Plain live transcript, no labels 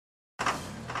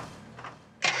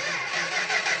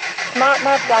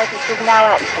SmartNav guidance is now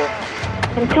active.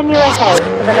 Continue ahead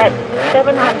for the next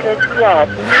 700 yards.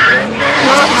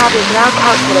 SmartNav is now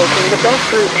calculating the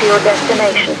best route to your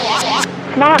destination.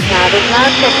 SmartNav is now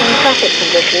checking traffic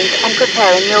conditions and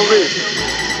preparing your route.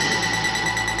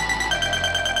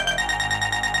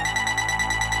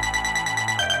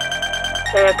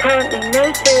 There are currently no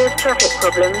serious traffic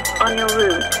problems on your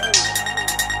route.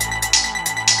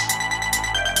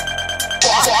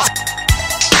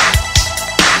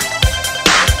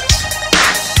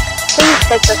 Please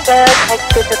take the third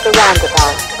exit of the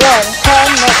roundabout, then turn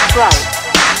next right.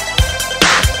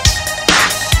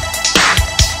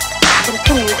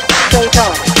 Continue straight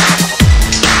on.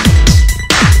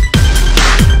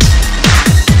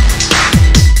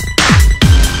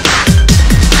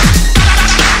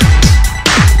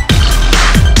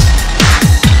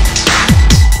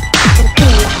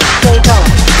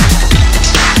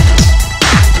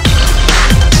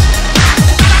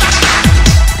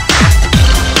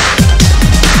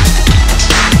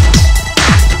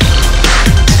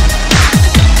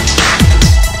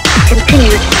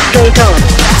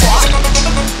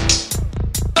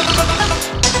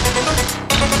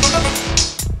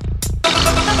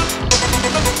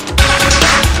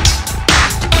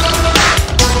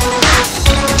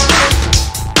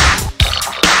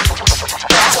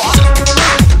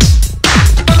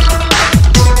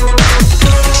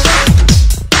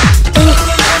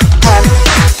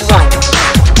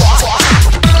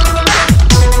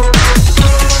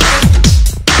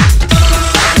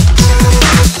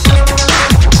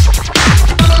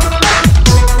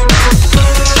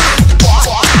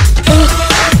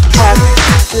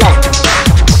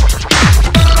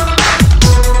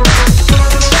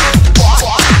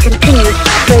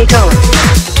 Straight on.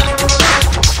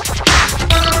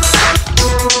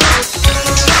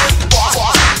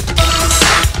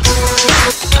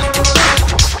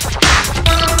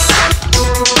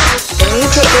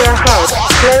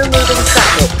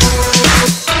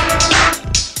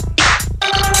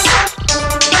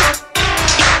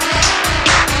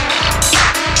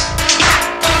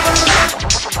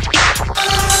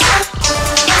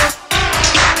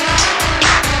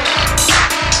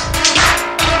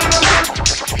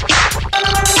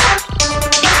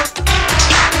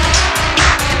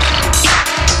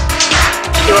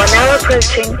 You are now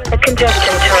approaching a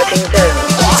congestion charging zone.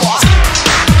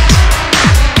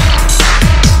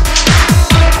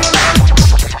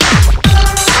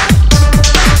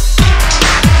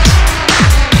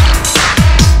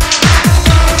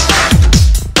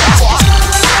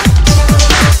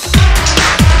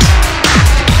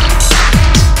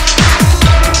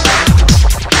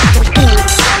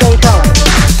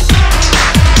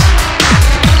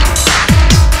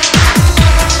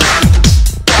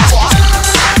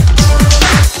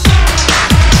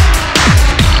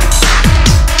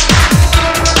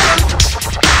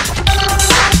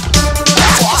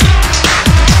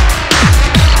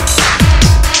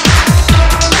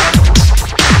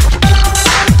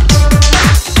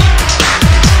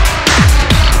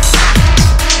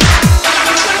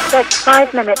 Expect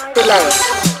 5 minutes delay.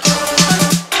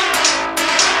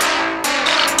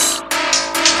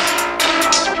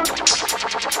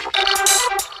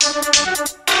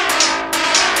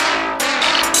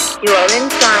 You are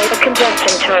inside a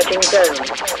congestion charging zone.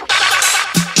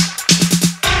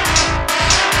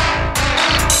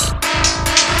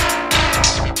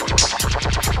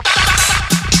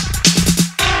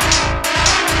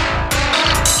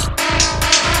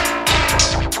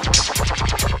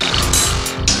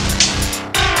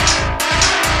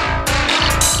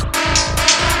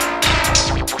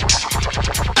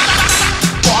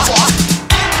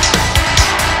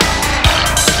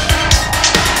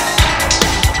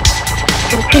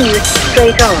 Continue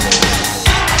straight on.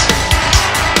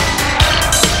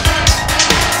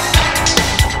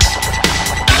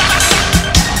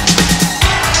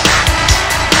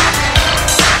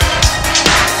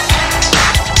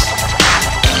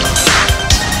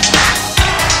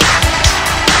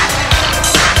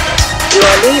 You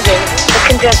are leaving the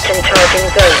congestion charging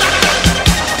zone.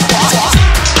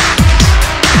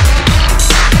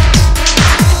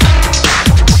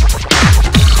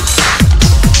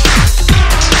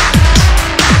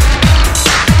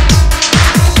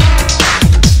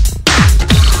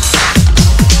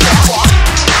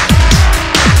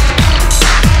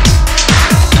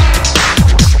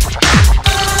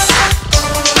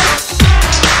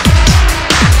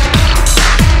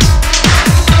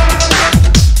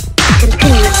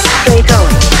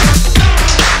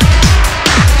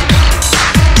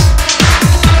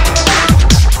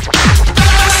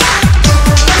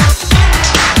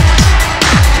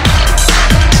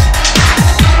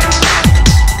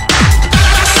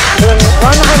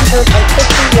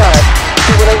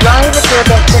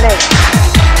 your destination.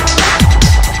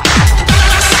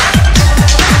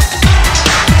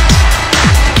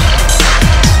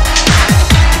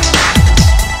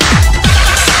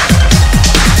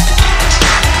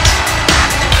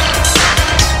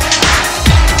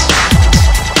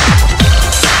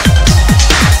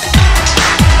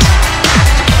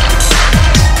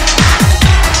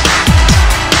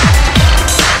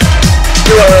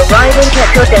 You are arriving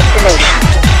at your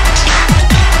destination.